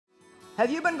Have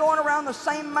you been going around the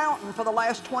same mountain for the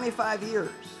last 25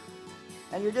 years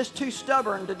and you're just too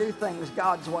stubborn to do things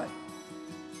God's way?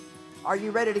 Are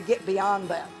you ready to get beyond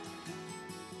that?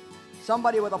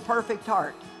 Somebody with a perfect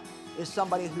heart is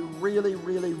somebody who really,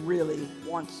 really, really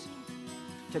wants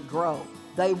to grow.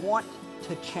 They want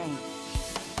to change.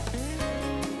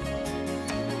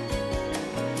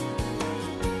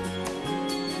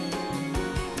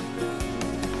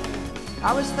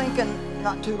 I was thinking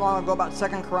not too long ago about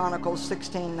 2 Chronicles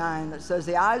 16:9 that says,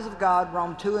 the eyes of God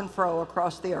roam to and fro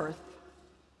across the earth,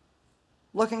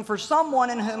 looking for someone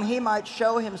in whom he might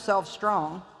show himself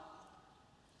strong.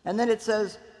 And then it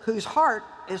says, whose heart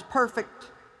is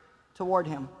perfect toward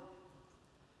him.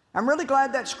 I'm really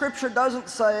glad that scripture doesn't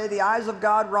say the eyes of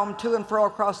God roam to and fro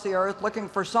across the earth, looking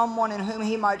for someone in whom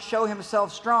he might show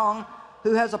himself strong,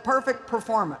 who has a perfect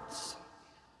performance.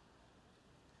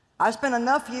 I spent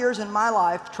enough years in my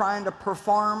life trying to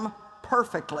perform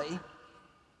perfectly,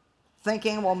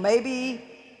 thinking, well, maybe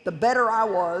the better I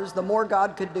was, the more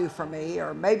God could do for me,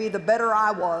 or maybe the better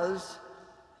I was,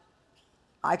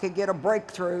 I could get a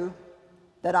breakthrough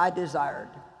that I desired.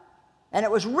 And it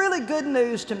was really good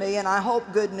news to me, and I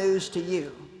hope good news to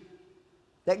you,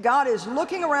 that God is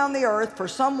looking around the earth for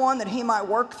someone that he might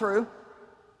work through,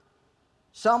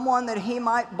 someone that he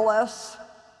might bless,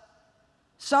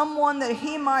 someone that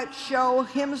he might show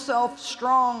himself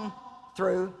strong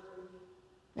through.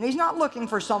 And he's not looking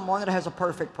for someone that has a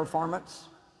perfect performance,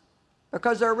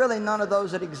 because there are really none of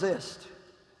those that exist.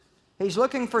 He's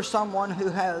looking for someone who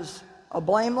has a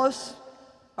blameless,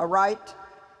 a right,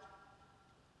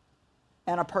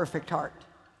 and a perfect heart.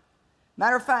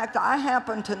 Matter of fact, I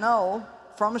happen to know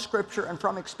from Scripture and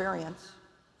from experience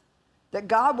that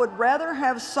God would rather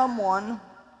have someone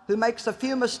who makes a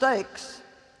few mistakes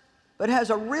but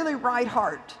has a really right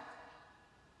heart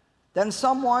than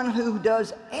someone who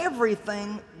does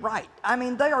everything right. I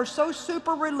mean, they are so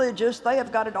super religious, they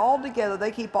have got it all together, they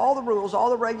keep all the rules,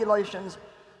 all the regulations,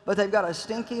 but they've got a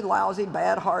stinky, lousy,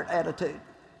 bad heart attitude.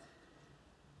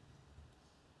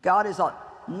 God is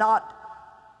not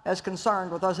as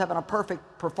concerned with us having a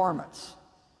perfect performance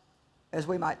as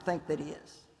we might think that he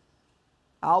is.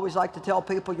 I always like to tell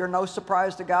people, you're no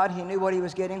surprise to God. He knew what he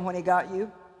was getting when he got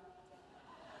you.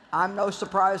 I'm no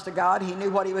surprise to God. He knew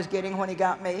what he was getting when he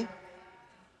got me.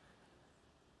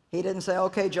 He didn't say,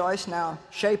 okay, Joyce, now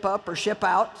shape up or ship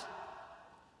out.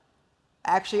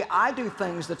 Actually, I do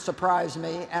things that surprise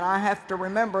me, and I have to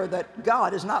remember that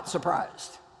God is not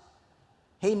surprised.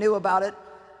 He knew about it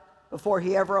before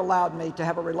he ever allowed me to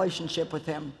have a relationship with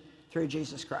him through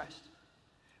Jesus Christ.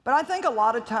 But I think a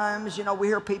lot of times, you know, we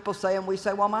hear people say, and we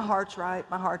say, well, my heart's right,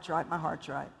 my heart's right, my heart's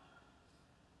right.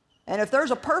 And if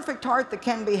there's a perfect heart that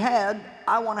can be had,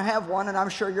 I want to have one, and I'm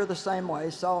sure you're the same way.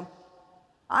 So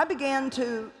I began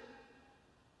to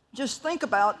just think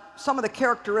about some of the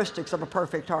characteristics of a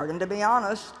perfect heart. And to be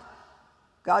honest,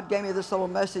 God gave me this little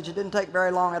message. It didn't take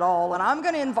very long at all. And I'm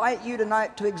going to invite you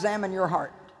tonight to examine your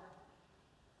heart.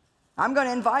 I'm going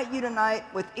to invite you tonight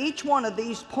with each one of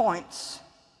these points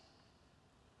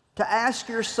to ask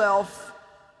yourself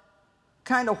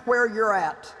kind of where you're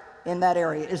at in that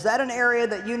area. Is that an area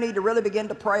that you need to really begin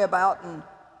to pray about and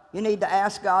you need to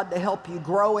ask God to help you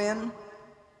grow in?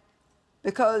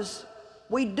 Because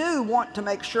we do want to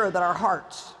make sure that our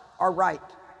hearts are right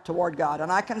toward God.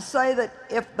 And I can say that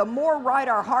if the more right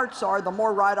our hearts are, the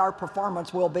more right our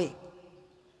performance will be.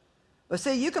 But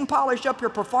see, you can polish up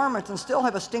your performance and still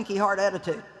have a stinky heart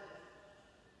attitude.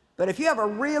 But if you have a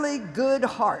really good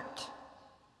heart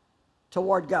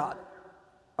toward God,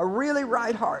 a really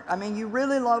right heart, I mean, you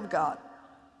really love God,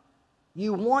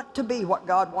 you want to be what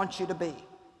God wants you to be,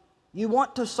 you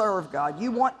want to serve God,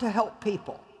 you want to help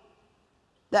people,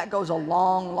 that goes a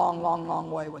long, long, long, long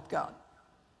way with God.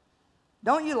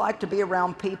 Don't you like to be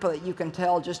around people that you can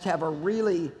tell just have a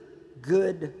really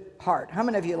good heart? How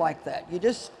many of you like that? You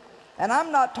just, and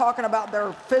I'm not talking about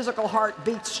their physical heart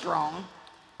beats strong.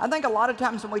 I think a lot of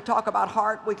times when we talk about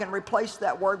heart, we can replace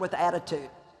that word with attitude.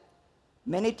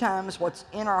 Many times what's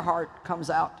in our heart comes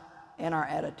out in our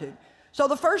attitude. So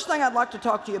the first thing I'd like to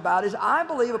talk to you about is I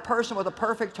believe a person with a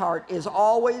perfect heart is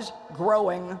always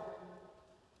growing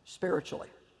spiritually.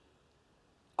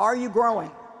 Are you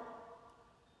growing?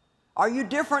 Are you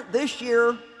different this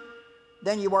year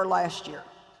than you were last year?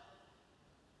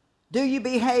 Do you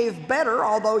behave better,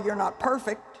 although you're not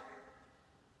perfect?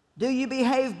 Do you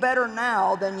behave better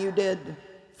now than you did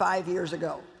 5 years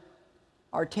ago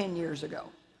or 10 years ago?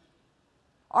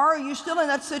 Or are you still in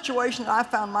that situation that I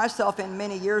found myself in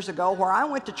many years ago, where I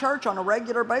went to church on a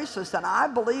regular basis and I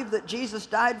believe that Jesus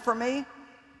died for me?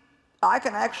 I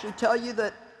can actually tell you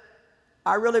that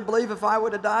I really believe if I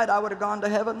would have died, I would have gone to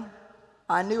heaven.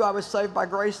 I knew I was saved by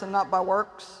grace and not by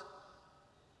works.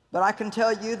 But I can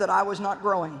tell you that I was not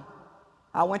growing.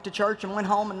 I went to church and went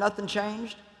home and nothing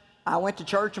changed. I went to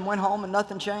church and went home and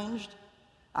nothing changed.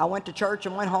 I went to church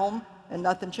and went home and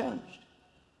nothing changed.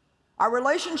 Our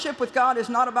relationship with God is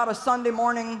not about a Sunday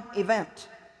morning event.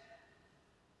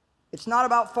 It's not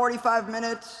about 45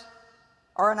 minutes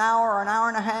or an hour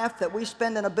and a half that we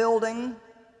spend in a building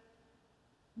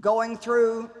going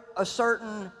through a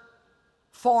certain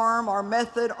form or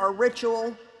method or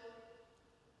ritual,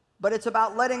 but it's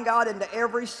about letting God into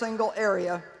every single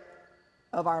area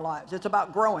of our lives. It's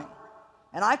about growing.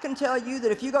 And I can tell you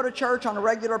that if you go to church on a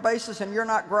regular basis and you're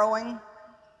not growing,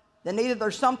 then either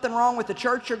there's something wrong with the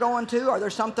church you're going to or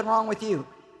there's something wrong with you.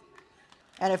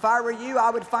 And if I were you, I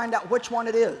would find out which one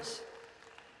it is.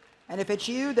 And if it's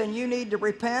you, then you need to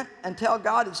repent and tell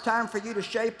God it's time for you to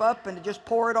shape up and to just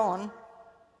pour it on.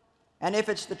 And if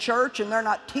it's the church and they're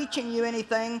not teaching you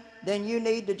anything, then you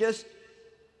need to just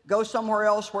go somewhere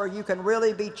else where you can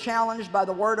really be challenged by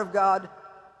the Word of God,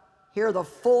 hear the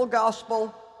full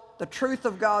gospel, the truth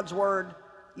of God's Word.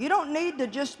 You don't need to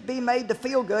just be made to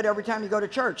feel good every time you go to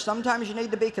church. Sometimes you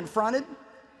need to be confronted.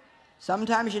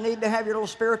 Sometimes you need to have your little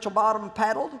spiritual bottom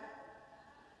paddled.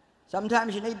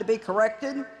 Sometimes you need to be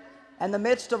corrected. In the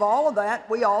midst of all of that,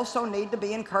 we also need to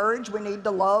be encouraged. We need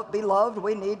to be loved.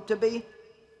 We need to be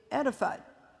edified.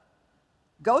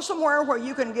 Go somewhere where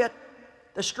you can get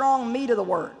the strong meat of the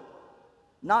Word,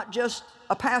 not just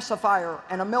a pacifier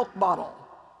and a milk bottle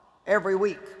every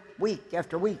week, week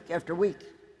after week after week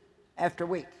after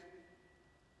week.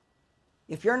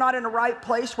 If you're not in the right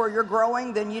place where you're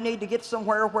growing, then you need to get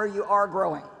somewhere where you are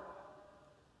growing.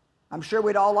 I'm sure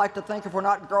we'd all like to think if we're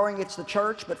not growing, it's the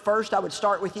church, but first I would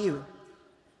start with you.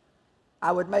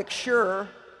 I would make sure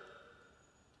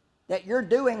that you're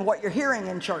doing what you're hearing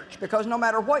in church, because no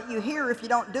matter what you hear, if you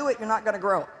don't do it, you're not going to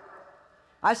grow.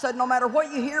 I said no matter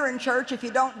what you hear in church, if you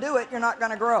don't do it, you're not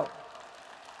going to grow.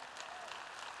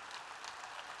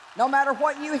 No matter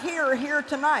what you hear here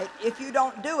tonight, if you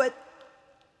don't do it,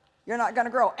 you're not going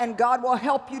to grow. And God will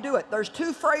help you do it. There's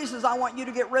two phrases I want you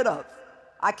to get rid of.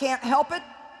 I can't help it,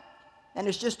 and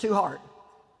it's just too hard.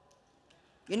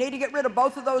 You need to get rid of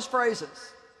both of those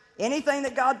phrases. Anything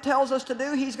that God tells us to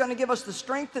do, He's going to give us the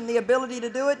strength and the ability to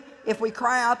do it if we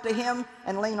cry out to Him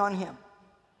and lean on Him.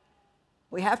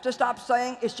 We have to stop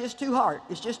saying, it's just too hard.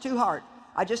 It's just too hard.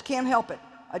 I just can't help it.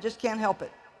 I just can't help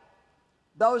it.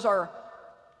 Those are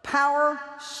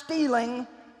power-stealing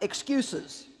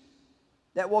excuses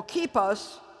that will keep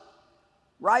us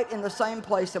right in the same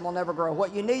place and will never grow.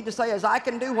 What you need to say is, I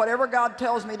can do whatever God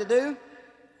tells me to do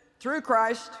through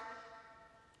Christ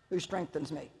who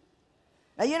strengthens me.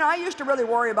 Now, you know, I used to really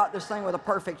worry about this thing with a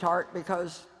perfect heart,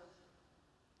 because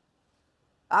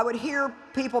I would hear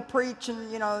people preach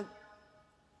and, you know,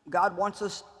 God wants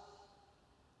us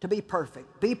to be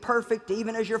perfect. Be perfect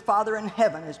even as your Father in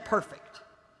heaven is perfect.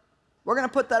 We're going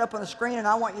to put that up on the screen, and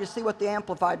I want you to see what the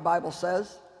Amplified Bible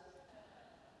says.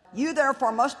 You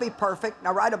therefore must be perfect.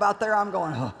 Now right about there I'm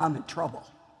going, oh, I'm in trouble.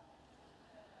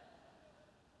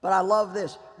 But I love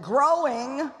this.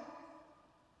 Growing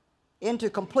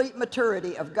into complete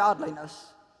maturity of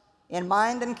godliness in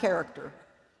mind and character,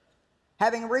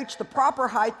 having reached the proper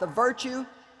height of virtue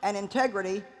and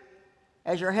integrity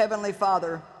as your heavenly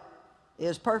Father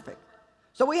is perfect.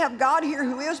 So we have God here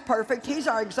who is perfect. He's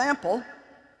our example.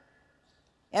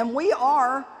 And we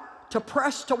are to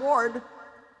press toward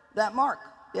that mark.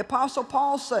 The Apostle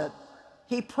Paul said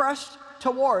he pressed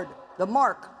toward the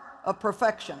mark of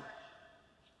perfection.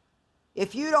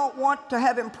 If you don't want to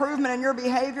have improvement in your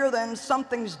behavior, then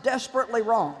something's desperately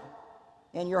wrong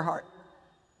in your heart.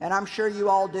 And I'm sure you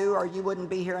all do, or you wouldn't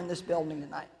be here in this building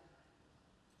tonight.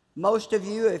 Most of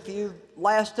you, if you've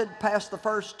lasted past the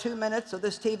first 2 minutes of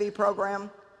this TV program,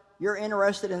 you're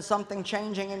interested in something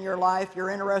changing in your life, you're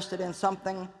interested in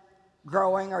something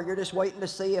growing, or you're just waiting to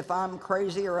see if I'm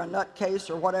crazy or a nutcase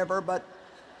or whatever. But,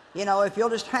 you know, if you'll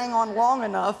just hang on long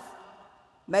enough,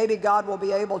 maybe God will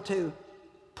be able to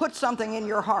put something in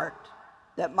your heart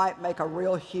that might make a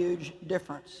real huge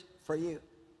difference for you.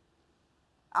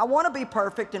 I want to be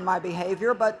perfect in my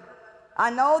behavior, but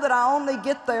I know that I only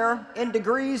get there in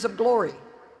degrees of glory.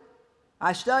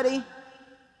 I study,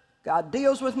 God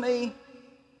deals with me,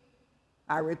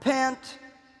 I repent,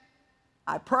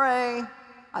 I pray,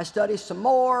 I study some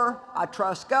more, I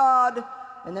trust God,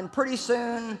 and then pretty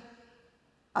soon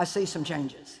I see some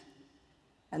changes.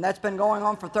 And that's been going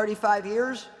on for 35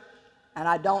 years, and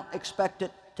I don't expect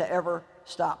it to ever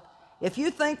stop. If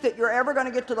you think that you're ever going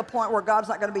to get to the point where God's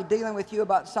not going to be dealing with you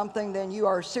about something, then you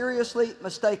are seriously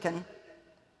mistaken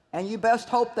And you best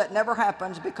hope that never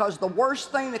happens, because the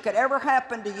worst thing that could ever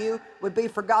happen to you would be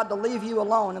for God to leave you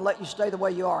alone and let you stay the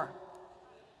way you are.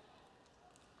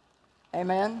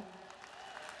 Amen?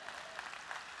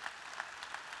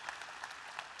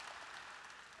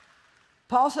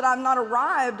 Paul said, I've not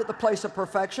arrived at the place of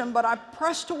perfection, but I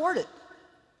press toward it.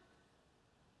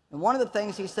 And one of the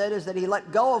things he said is that he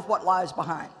let go of what lies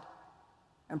behind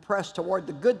and pressed toward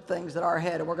the good things that are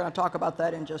ahead. And we're going to talk about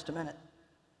that in just a minute.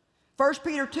 1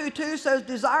 Peter 2:2 says,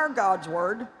 desire God's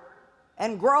word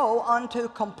and grow unto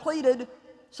completed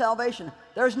salvation.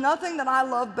 There's nothing that I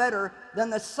love better than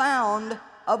the sound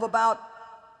of about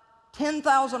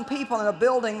 10,000 people in a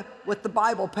building with the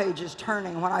Bible pages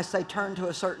turning when I say turn to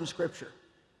a certain scripture.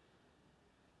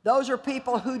 Those are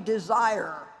people who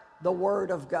desire the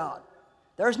Word of God.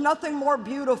 There's nothing more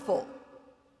beautiful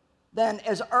than,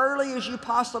 as early as you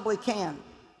possibly can,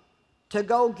 to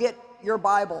go get your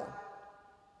Bible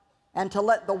and to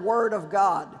let the Word of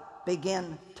God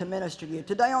begin to minister to you.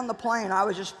 Today on the plane, I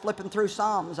was just flipping through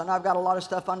Psalms, and I've got a lot of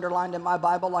stuff underlined in my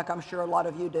Bible, like I'm sure a lot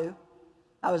of you do.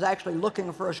 I was actually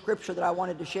looking for a scripture that I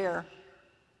wanted to share.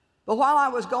 But while I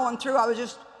was going through, I was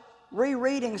just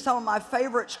rereading some of my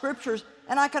favorite scriptures,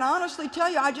 and I can honestly tell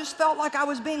you, I just felt like I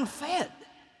was being fed.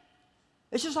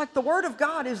 It's just like the Word of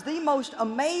God is the most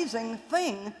amazing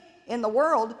thing in the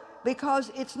world,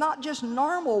 because it's not just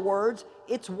normal words,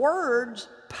 it's words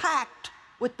packed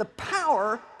with the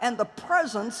power and the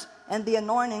presence and the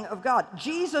anointing of God.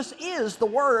 Jesus is the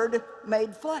Word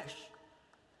made flesh.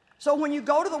 So when you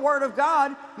go to the Word of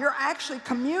God, you're actually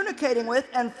communicating with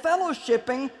and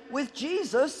fellowshipping with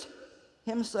Jesus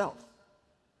himself.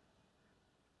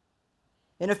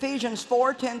 In Ephesians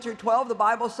 4:10-12, the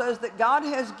Bible says that God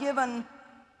has given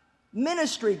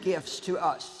ministry gifts to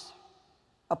us: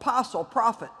 apostle,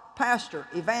 prophet, pastor,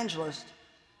 evangelist,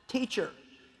 teacher.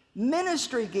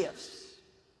 Ministry gifts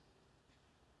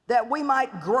that we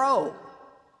might grow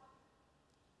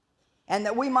and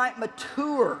that we might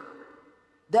mature,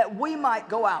 that we might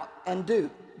go out and do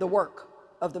the work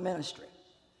of the ministry.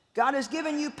 God has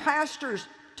given you pastors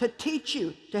to teach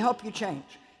you, to help you change.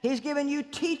 He's given you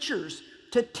teachers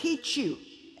to teach you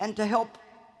and to help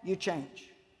you change.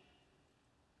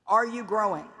 Are you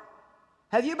growing?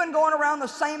 Have you been going around the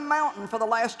same mountain for the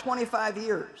last 25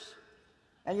 years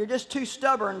and you're just too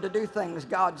stubborn to do things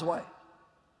God's way?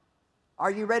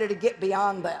 Are you ready to get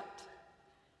beyond that?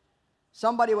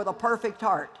 Somebody with a perfect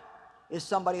heart is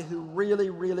somebody who really,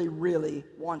 really, really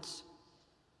wants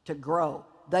to grow.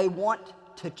 They want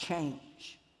to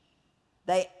change.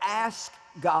 They ask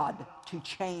God to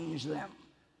change them.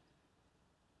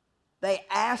 They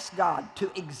ask God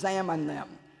to examine them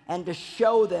and to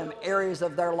show them areas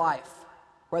of their life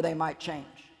where they might change.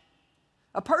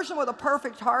 A person with a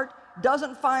perfect heart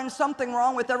doesn't find something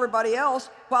wrong with everybody else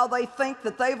while they think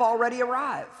that they've already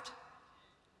arrived.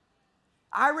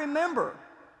 I remember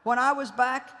when I was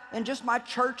back in just my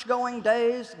church-going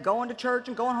days, going to church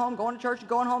and going home, going to church and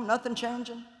going home, nothing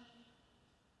changing.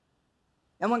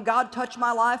 And when God touched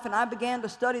my life and I began to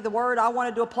study the Word, I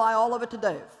wanted to apply all of it to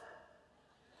Dave.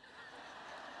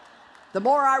 The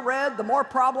more I read, the more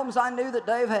problems I knew that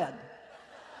Dave had.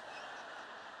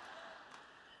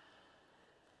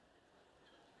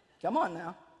 Come on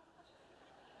now.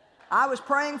 I was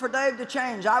praying for Dave to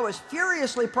change. I was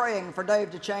furiously praying for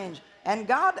Dave to change. And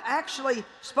God actually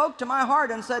spoke to my heart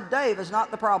and said, Dave is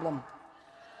not the problem.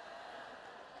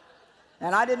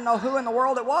 And I didn't know who in the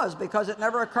world it was, because it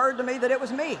never occurred to me that it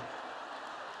was me.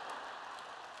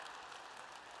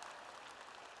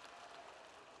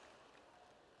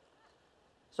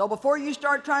 So before you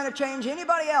start trying to change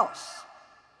anybody else,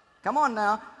 come on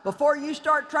now, before you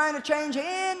start trying to change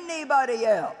anybody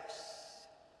else,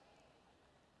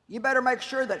 you better make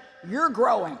sure that you're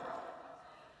growing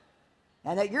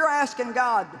and that you're asking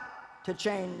God to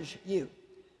change you.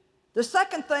 The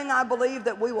second thing I believe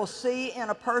that we will see in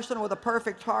a person with a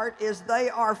perfect heart is they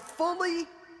are fully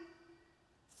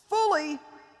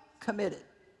committed.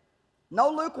 No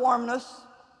lukewarmness,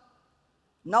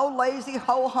 no lazy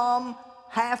ho-hum,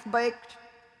 half-baked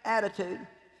attitude.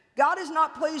 God is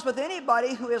not pleased with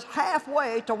anybody who is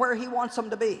halfway to where He wants them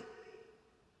to be.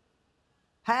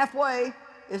 Halfway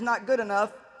is not good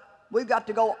enough. We've got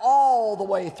to go all the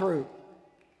way through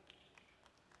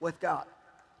with God.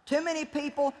 Too many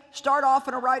people start off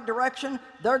in a right direction.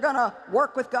 They're going to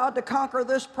work with God to conquer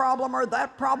this problem or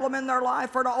that problem in their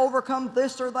life, or to overcome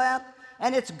this or that.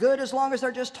 And it's good as long as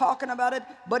they're just talking about it.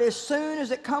 But as soon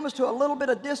as it comes to a little bit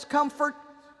of discomfort,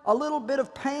 a little bit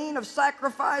of pain, of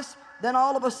sacrifice, then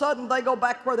all of a sudden they go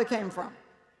back where they came from.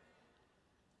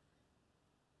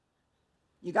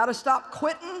 You got to stop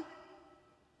quitting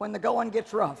when the going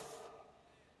gets rough.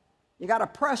 You got to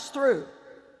press through,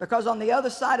 because on the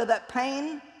other side of that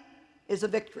pain is a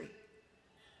victory.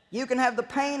 You can have the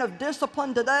pain of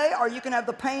discipline today, or you can have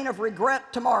the pain of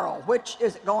regret tomorrow. Which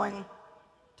is it going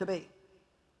to be?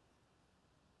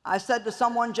 I said to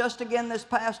someone just again this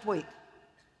past week,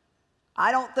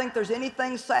 I don't think there's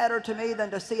anything sadder to me than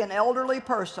to see an elderly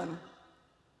person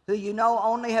who you know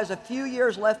only has a few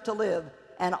years left to live,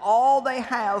 and all they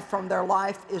have from their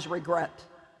life is regret.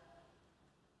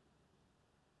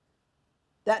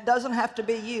 That doesn't have to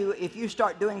be you if you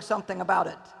start doing something about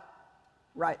it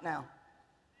right now.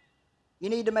 You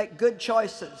need to make good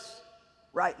choices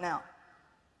right now.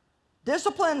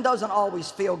 Discipline doesn't always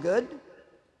feel good.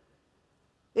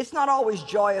 It's not always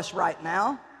joyous right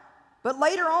now, but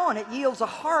later on it yields a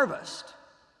harvest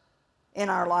in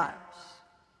our lives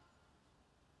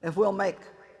if we'll make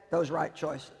those right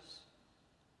choices.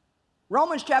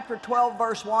 Romans chapter 12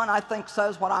 verse 1 I think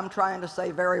says what I'm trying to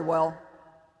say very well.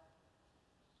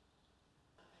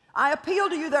 I appeal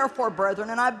to you therefore, brethren,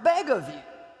 and I beg of you,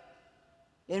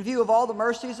 in view of all the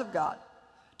mercies of God,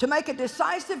 to make a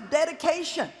decisive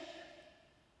dedication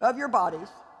of your bodies,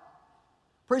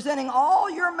 presenting all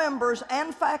your members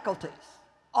and faculties,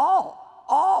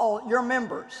 all your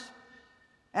members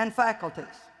and faculties.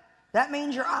 That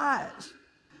means your eyes,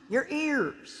 your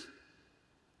ears,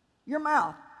 your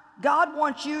mouth. God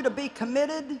wants you to be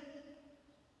committed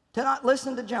to not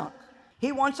listen to junk.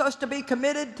 He wants us to be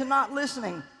committed to not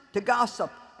listening to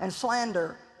gossip and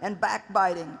slander and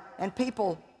backbiting and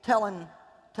people telling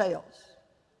tales.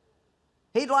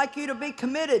 He'd like you to be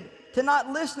committed to not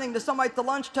listening to somebody at the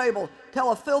lunch table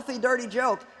tell a filthy, dirty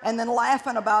joke and then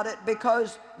laughing about it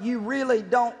because you really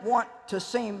don't want to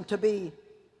seem to be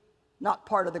not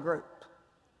part of the group.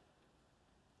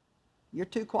 You're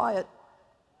too quiet.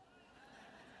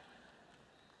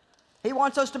 He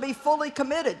wants us to be fully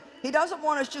committed. He doesn't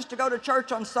want us just to go to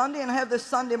church on Sunday and have this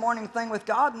Sunday morning thing with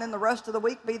God and then the rest of the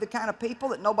week be the kind of people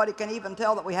that nobody can even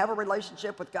tell that we have a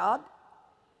relationship with God.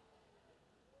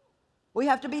 We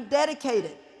have to be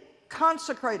dedicated,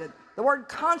 consecrated. The word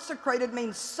consecrated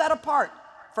means set apart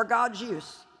for God's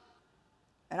use.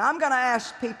 And I'm going to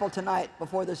ask people tonight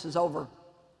before this is over,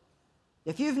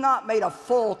 if you've not made a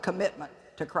full commitment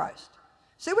to Christ.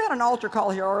 See, we had an altar call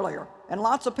here earlier, and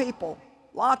lots of people,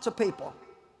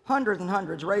 hundreds and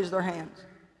hundreds raised their hands,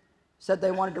 said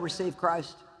they wanted to receive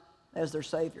Christ as their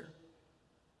Savior.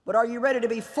 But are you ready to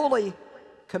be fully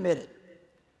committed?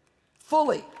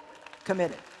 Fully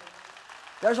committed.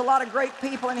 There's a lot of great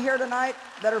people in here tonight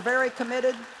that are very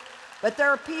committed, but there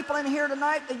are people in here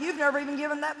tonight that you've never even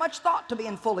given that much thought to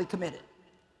being fully committed.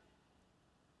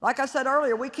 Like I said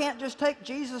earlier, we can't just take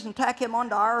Jesus and tack him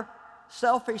onto our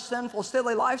selfish, sinful,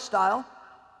 silly lifestyle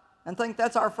and think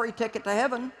that's our free ticket to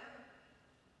heaven.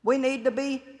 We need to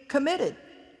be committed.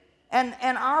 And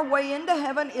our way into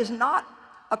heaven is not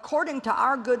according to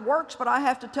our good works, but I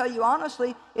have to tell you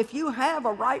honestly, if you have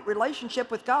a right relationship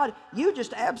with God, you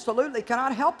just absolutely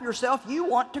cannot help yourself. You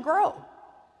want to grow.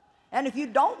 And if you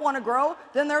don't want to grow,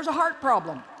 then there's a heart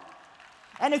problem.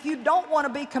 And if you don't want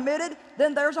to be committed,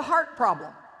 then there's a heart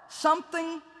problem.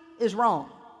 Something is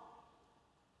wrong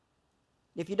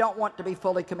if you don't want to be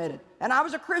fully committed. And I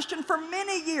was a Christian for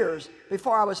many years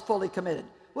before I was fully committed.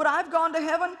 Would I have gone to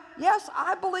heaven? Yes,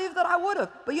 I believe that I would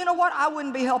have. But you know what? I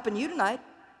wouldn't be helping you tonight.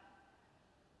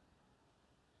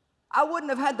 I wouldn't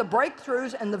have had the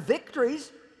breakthroughs and the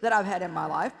victories that I've had in my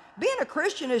life. Being a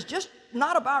Christian is just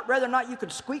not about whether or not you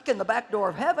could squeak in the back door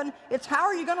of heaven. It's how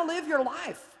are you going to live your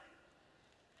life?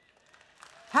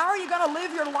 How are you going to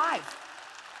live your life?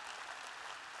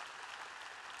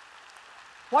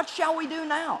 What shall we do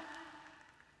now?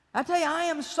 I tell you, I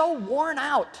am so worn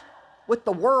out with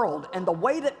the world and the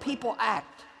way that people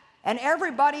act, and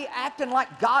everybody acting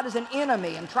like God is an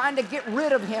enemy and trying to get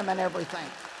rid of him and everything.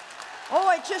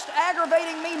 Oh, it's just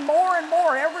aggravating me more and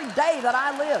more every day that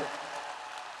I live.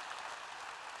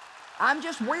 I'm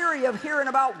just weary of hearing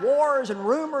about wars and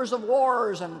rumors of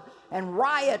wars and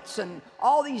riots and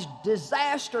all these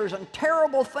disasters and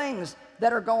terrible things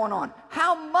that are going on.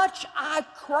 How much I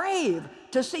crave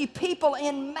to see people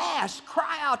en masse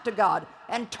cry out to God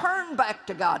and turn back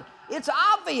to God. It's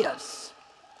obvious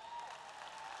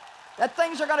that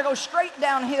things are going to go straight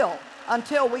downhill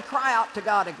until we cry out to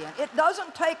God again. It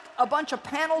doesn't take a bunch of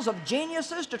panels of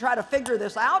geniuses to try to figure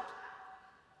this out.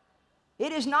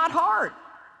 It is not hard.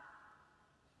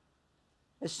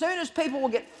 As soon as people will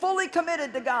get fully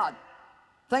committed to God,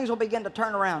 things will begin to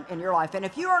turn around in your life. And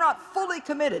if you are not fully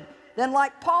committed, then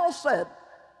like Paul said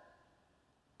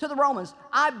to the Romans,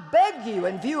 I beg you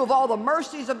in view of all the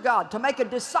mercies of God to make a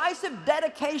decisive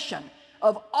dedication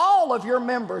of all of your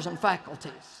members and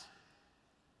faculties.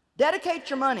 Dedicate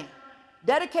your money.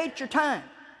 Dedicate your time.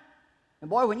 And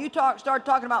boy, when you start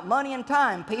talking about money and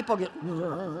time, people get,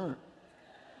 well,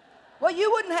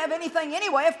 you wouldn't have anything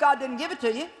anyway if God didn't give it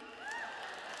to you.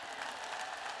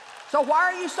 So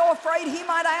why are you so afraid He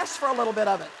might ask for a little bit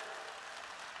of it?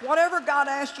 Whatever God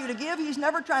asked you to give, He's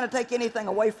never trying to take anything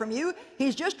away from you.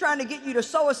 He's just trying to get you to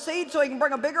sow a seed so He can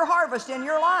bring a bigger harvest in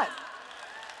your life.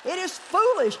 It is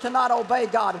foolish to not obey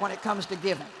God when it comes to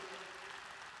giving.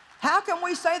 How can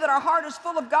we say that our heart is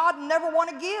full of God and never want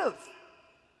to give?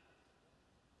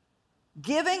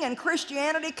 Giving and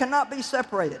Christianity cannot be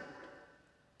separated.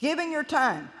 Giving your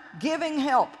time, giving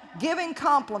help, giving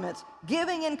compliments,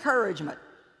 giving encouragement.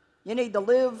 You need to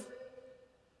live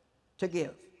to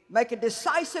give. Make a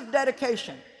decisive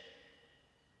dedication.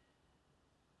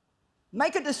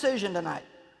 Make a decision tonight.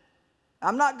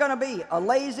 I'm not going to be a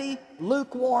lazy,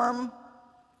 lukewarm,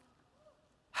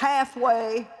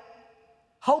 halfway,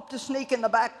 hope to sneak in the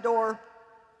back door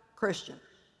Christian.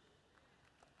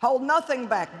 Hold nothing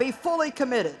back. Be fully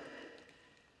committed.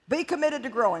 Be committed to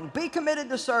growing. Be committed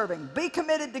to serving. Be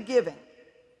committed to giving.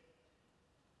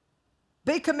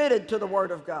 Be committed to the Word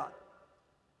of God.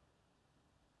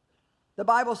 The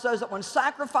Bible says that when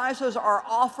sacrifices are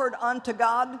offered unto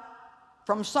God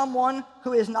from someone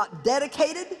who is not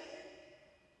dedicated,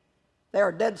 they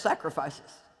are dead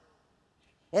sacrifices.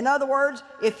 In other words,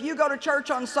 if you go to church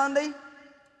on Sunday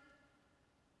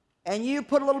and you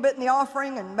put a little bit in the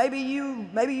offering, and maybe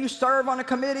you serve on a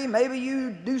committee, maybe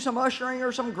you do some ushering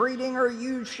or some greeting, or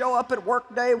you show up at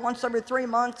work day once every 3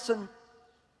 months,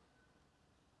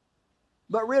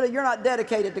 but really you're not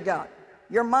dedicated to God.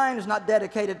 Your mind is not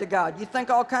dedicated to God. You think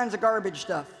all kinds of garbage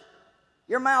stuff.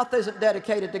 Your mouth isn't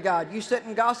dedicated to God. You sit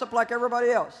and gossip like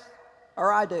everybody else.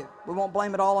 Or I do. We won't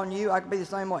blame it all on you. I can be the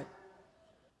same way.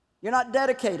 You're not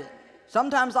dedicated.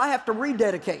 Sometimes I have to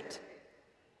rededicate.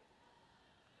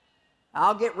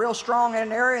 I'll get real strong in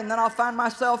an area and then I'll find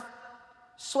myself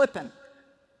slipping.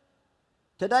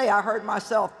 Today I heard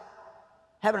myself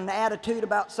having an attitude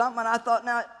about something, and I thought,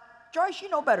 now, Joyce, you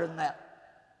know better than that.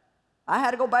 I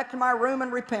had to go back to my room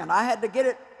and repent. I had to get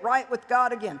it right with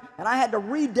God again. And I had to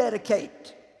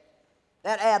rededicate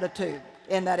that attitude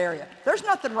in that area. There's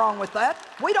nothing wrong with that.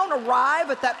 We don't arrive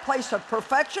at that place of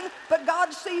perfection, but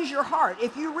God sees your heart.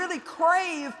 If you really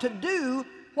crave to do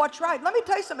what's right. Let me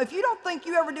tell you something. If you don't think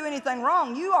you ever do anything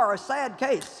wrong, you are a sad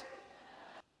case.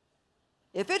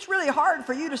 If it's really hard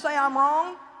for you to say I'm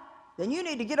wrong, then you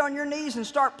need to get on your knees and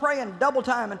start praying double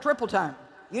time and triple time.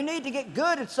 You need to get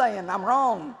good at saying I'm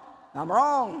wrong. I'm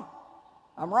wrong.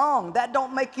 I'm wrong. That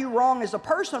don't make you wrong as a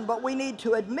person, but we need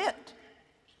to admit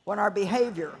when our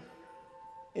behavior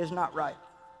is not right.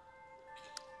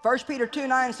 1 Peter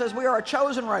 2:9 says we are a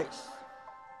chosen race,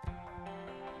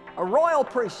 a royal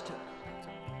priesthood,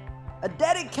 a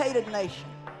dedicated nation.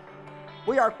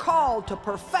 We are called to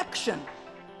perfection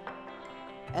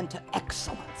and to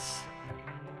excellence.